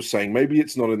Mops was saying, maybe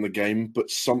it's not in the game, but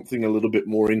something a little bit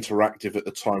more interactive at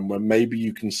the time, where maybe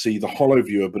you can see the holo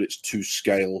viewer, but it's to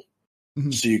scale.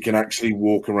 Mm-hmm. So you can actually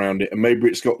walk around it, and maybe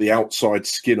it's got the outside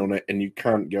skin on it and you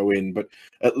can't go in, but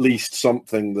at least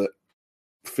something that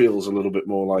feels a little bit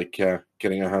more like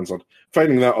getting our hands on.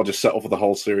 Failing that, I'll just settle for the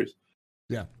whole series.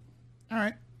 Yeah. All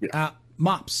right. Yeah.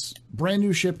 Mops, brand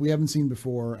new ship we haven't seen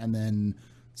before, and then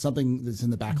something that's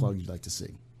in the backlog you'd like to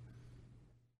see.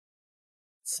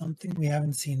 Something we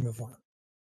haven't seen before.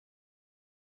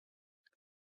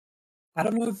 I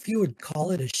don't know if you would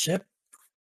call it a ship.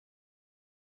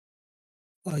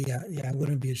 Oh yeah, it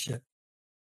wouldn't be a ship.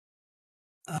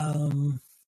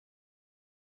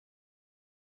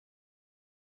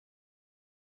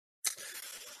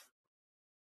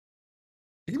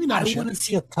 Maybe not. I want to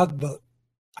see a tugboat.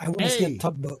 I want to see a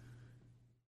tugboat.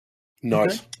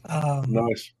 Nice. Okay?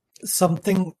 Nice.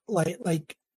 Something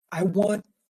like I want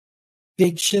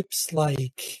big ships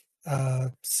like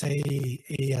say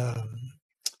a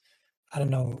I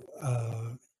don't know,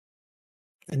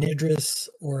 an Idris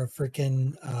or a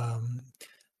freaking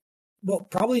well,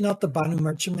 probably not the Banu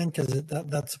Merchantman, because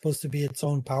that's supposed to be its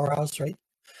own powerhouse, right?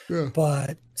 Yeah.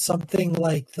 But something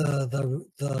like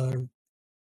the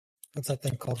what's that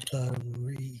thing called? The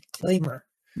Reclaimer.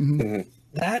 Mm-hmm.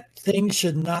 That thing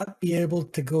should not be able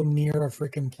to go near a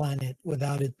freaking planet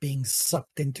without it being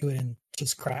sucked into it and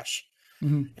just crash.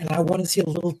 Mm-hmm. And I want to see a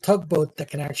little tugboat that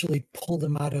can actually pull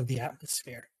them out of the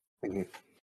atmosphere. Mm-hmm.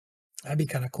 That'd be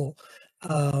kind of cool.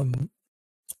 Other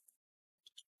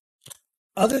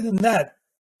than that,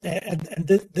 and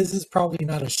this is probably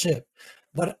not a ship,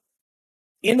 but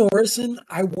in Orison,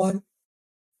 I want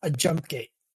a jump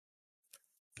gate.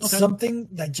 Okay. Something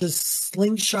that just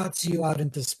slingshots you out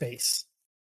into space.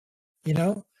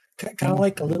 kind of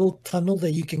like a little tunnel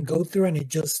that you can go through, and it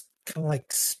just kind of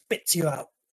like spits you out.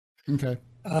 Okay.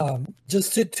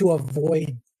 Just to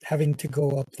avoid having to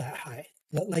go up that high.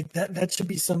 Like that should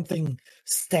be something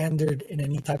standard in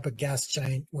any type of gas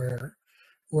giant where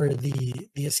the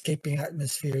escaping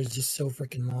atmosphere is just so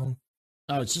freaking long.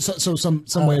 Oh, it's just so some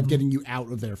way of getting you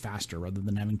out of there faster rather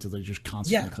than having to like just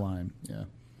constantly climb.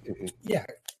 Yeah.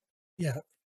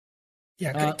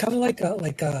 Yeah. Kind of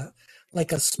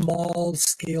like a small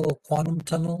scale quantum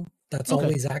tunnel that's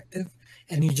always active,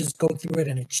 and you just go through it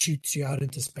and it shoots you out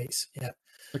into space. Yeah.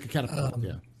 Like a catapult.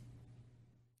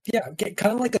 Yeah,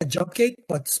 kind of like a jump gate,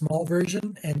 but small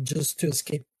version, and just to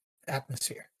escape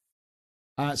atmosphere.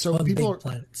 So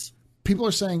people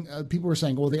are saying,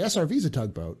 well, the SRV is a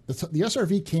tugboat. The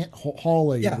SRV can't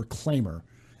haul a reclaimer.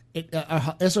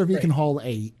 SRV can haul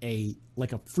a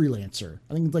like a freelancer.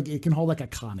 I think like it can haul like a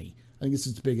Connie. I think it's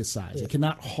its biggest size. It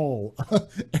cannot haul a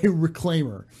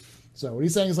reclaimer. So what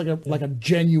he's saying is like a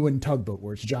genuine tugboat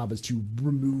where its job is to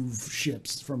remove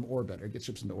ships from orbit or get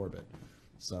ships into orbit.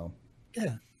 So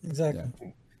yeah, exactly. Yeah.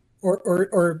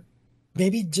 Or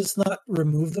maybe just not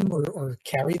remove them or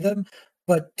carry them,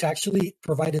 but to actually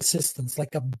provide assistance,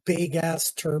 like a big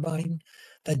ass turbine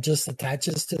that just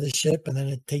attaches to the ship and then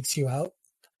it takes you out.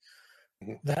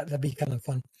 That'd be kind of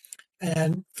fun.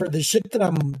 And for the ship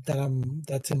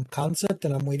that's in concept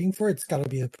and I'm waiting for, it's got to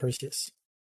be the Perseus.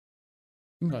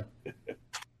 Okay.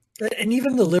 And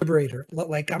even the Liberator.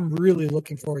 Like I'm really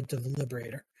looking forward to the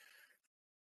Liberator.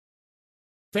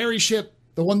 Ferry ship,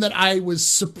 the one that I was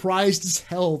surprised as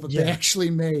hell that they actually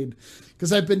made,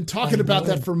 because I've been talking about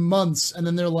that for months, and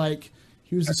then they're like,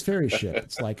 "Here's this ferry ship."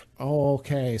 It's like, "Oh,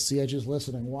 okay. CIG's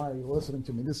listening. Why are you listening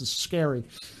to me? This is scary."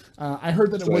 I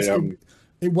heard that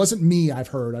it wasn't me. I've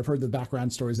heard the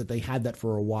background stories that they had that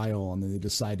for a while, and then they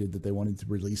decided that they wanted to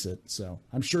release it. So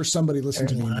I'm sure somebody listened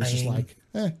to me and was just like,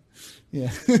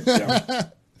 yeah.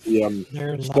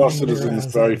 Star Citizen's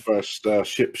very first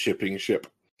shipping ship.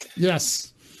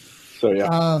 Yes. So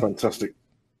fantastic.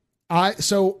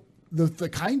 So the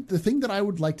thing that I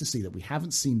would like to see that we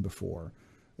haven't seen before,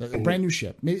 a brand new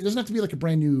ship. Maybe it doesn't have to be like a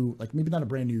brand new, like maybe not a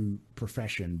brand new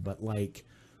profession, but like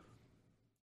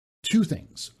two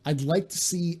things. I'd like to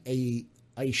see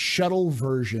a shuttle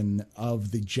version of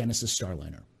the Genesis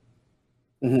Starliner.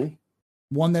 Mm-hmm.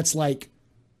 One that's like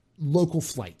local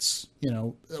flights,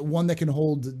 one that can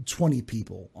hold 20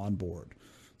 people on board.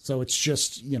 So it's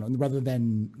just, rather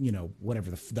than,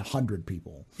 whatever, the 100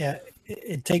 people. Yeah,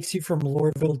 it takes you from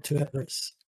Lorville to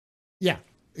Everest. Yeah,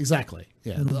 exactly.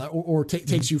 Yeah, or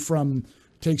takes you from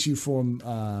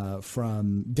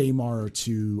Daymar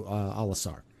to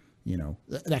Al-Asar,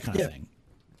 that kind of thing.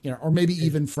 Or maybe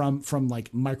even from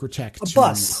like Microtech to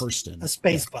Hurston. A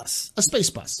space bus. A space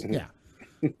bus, yeah.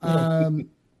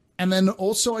 And then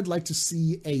also I'd like to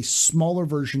see a smaller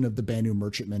version of the Banu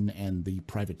Merchantman and the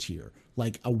Privateer,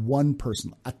 like a one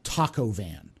person, a taco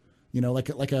van, like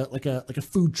a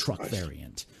food truck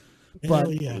variant.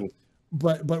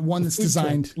 But one that's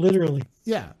designed literally.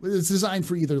 Yeah, it's designed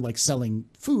for either like selling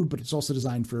food, but it's also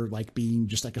designed for like being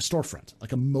just like a storefront,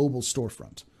 like a mobile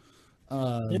storefront.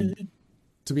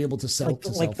 To be able to sell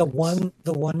the one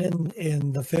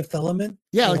in the Fifth Element.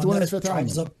 Yeah, like the one in the Fifth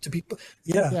Element drives up to people.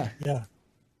 Yeah,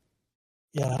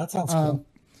 that sounds cool.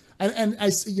 And I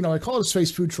call it a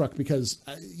space food truck because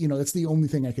that's the only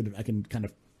thing I can kind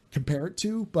of compare it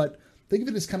to. But think of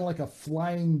it as kind of like a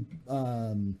flying.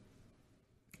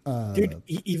 Dude,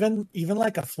 even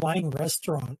like a flying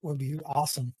restaurant would be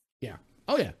awesome. Yeah.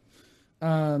 Oh yeah.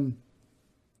 I'm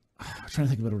trying to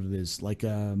think about what it is like.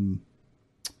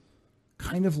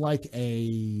 Kind of like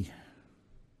a.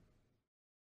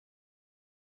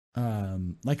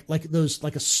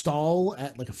 Like a stall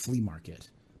at like a flea market,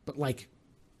 but like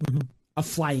a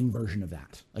flying version of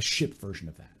that, a ship version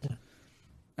of that.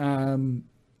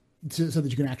 So that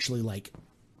you can actually like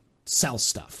sell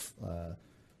stuff,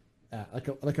 like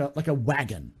a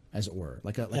wagon, as it were,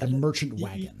 like a merchant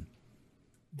wagon.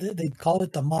 They'd call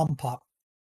it the mom pop.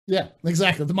 Yeah,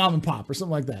 exactly, the mom and pop or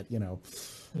something like that.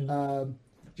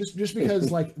 Just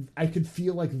because like I could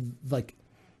feel like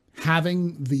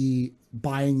having the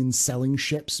buying and selling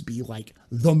ships be like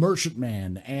the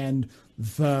Merchantman and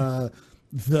the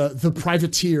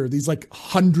Privateer, these like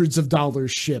hundreds of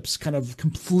dollars ships, kind of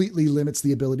completely limits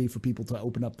the ability for people to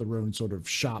open up their own sort of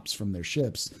shops from their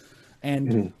ships.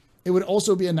 And it would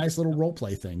also be a nice little role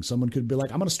play thing. Someone could be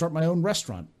like, I'm going to start my own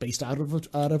restaurant based out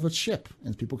of a ship,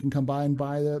 and people can come by and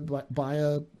buy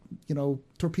a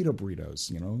torpedo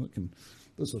burritos,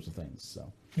 those sorts of things.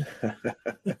 So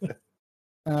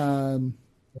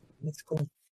that's cool.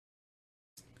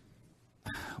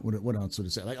 what else would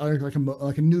it say?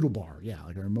 Like a noodle bar, yeah,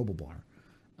 like a mobile bar.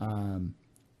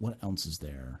 What else is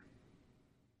there?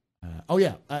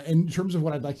 In terms of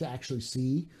what I'd like to actually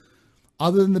see,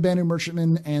 other than the Banu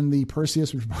Merchantman and the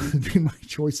Perseus, which would probably be my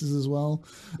choices as well,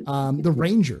 the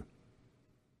Ranger.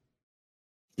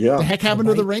 Yeah. The heck happened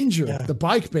to the Ranger? Yeah. The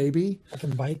bike, baby.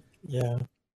 Fucking bike. Yeah.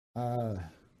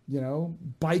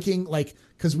 Biking, like,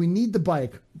 because we need the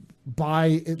bike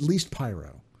by at least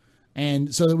Pyro.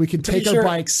 And so that we can take our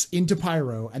bikes into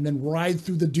Pyro and then ride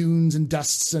through the dunes and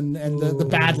dusts and the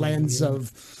badlands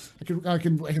of... I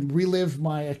can relive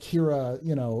my Akira,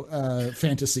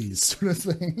 fantasies sort of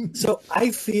thing. So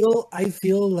I feel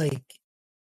like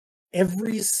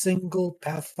every single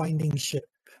pathfinding ship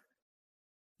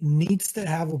needs to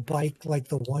have a bike like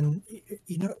the one,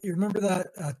 you remember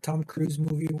that Tom Cruise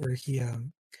movie where he's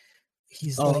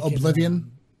like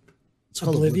Oblivion? It's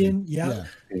called Oblivion, yeah.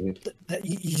 Mm-hmm. That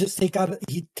you just he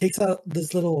takes out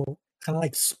this little kind of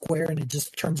like square and it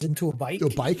just turns into a bike. A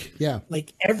bike, yeah.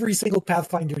 Like every single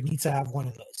Pathfinder needs to have one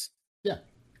of those. Yeah.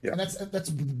 And that's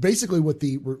basically what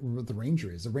the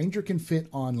Ranger is. The Ranger can fit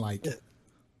on like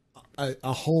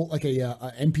a whole, like a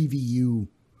MPVU,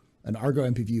 an Argo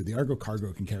MPVU. The Argo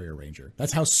Cargo can carry a Ranger.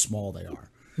 That's how small they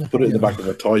are. Put it in the back of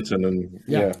a Titan and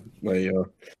there you are.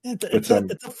 It's a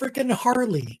freaking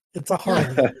Harley. It's a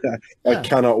Harley. I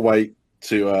cannot wait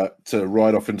to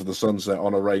ride off into the sunset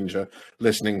on a Ranger,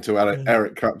 listening to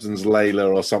Eric Clapton's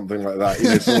Layla or something like that.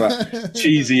 Some of that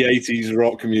cheesy 80s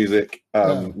rock music.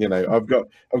 I've got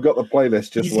the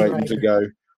playlist just waiting to go.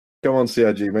 Come on,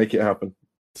 CRG, make it happen.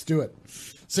 Let's do it.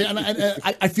 See, and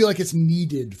I feel like it's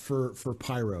needed for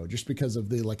Pyro just because of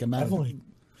the amount of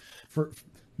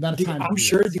time. I'm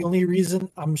sure the only reason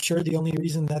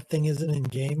that thing isn't in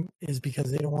game is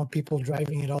because they don't want people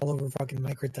driving it all over fucking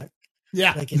Microtech.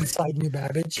 Yeah, like inside New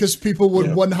Babbage, because people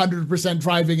would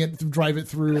 100% drive it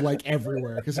through like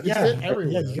everywhere because it can fit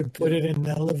everywhere. Yeah, you could put it in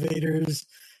elevators,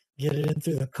 get it in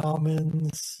through the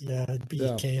commons. Yeah, it'd be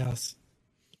chaos.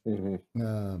 Mm-hmm.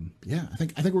 I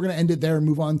think we're gonna end it there and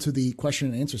move on to the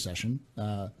question and answer session.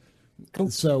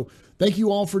 Cool. So thank you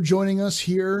all for joining us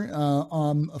here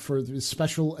for the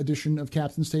special edition of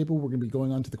Captain's Table. We're going to be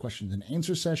going on to the questions and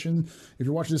answer session. If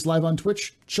you're watching this live on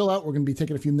Twitch, chill out. We're going to be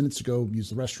taking a few minutes to go use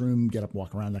the restroom, get up,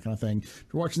 walk around, that kind of thing. If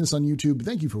you're watching this on YouTube,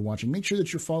 thank you for watching. Make sure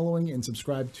that you're following and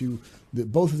subscribe to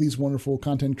both of these wonderful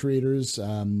content creators,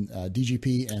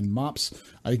 DGP and Mops.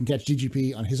 You can catch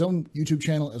DGP on his own YouTube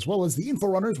channel as well as the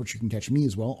Inforunners, which you can catch me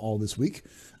as well all this week.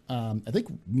 I think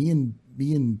me and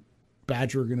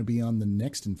Badger are going to be on the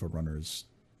next Inforunners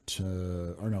I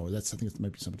think it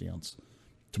might be somebody else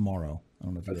tomorrow. I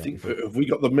don't know if have we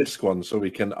got the MISC one so we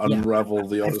can unravel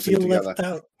the Odyssey together?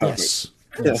 Yes.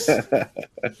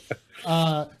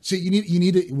 So we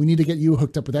need to get you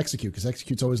hooked up with Execute because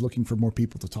Execute's always looking for more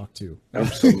people to talk to.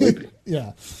 Absolutely.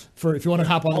 Yeah. If you want to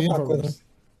hop on the Inforunners.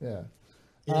 Yeah.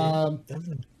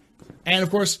 And of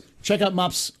course, check out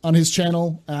Mops on his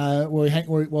channel where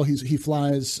he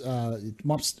flies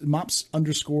Mops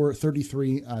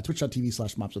 _33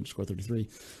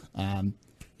 twitch.tv/Mops_33.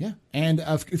 And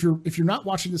if you're not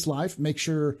watching this live, make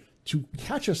sure to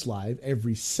catch us live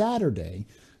every Saturday.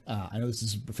 I know this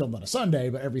is filmed on a Sunday,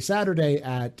 but every Saturday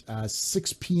at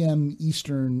 6 p.m.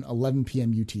 Eastern, 11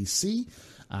 p.m. UTC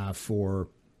for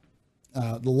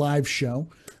the live show.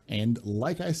 And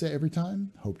like I say every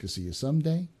time, hope to see you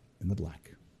someday in the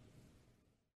black.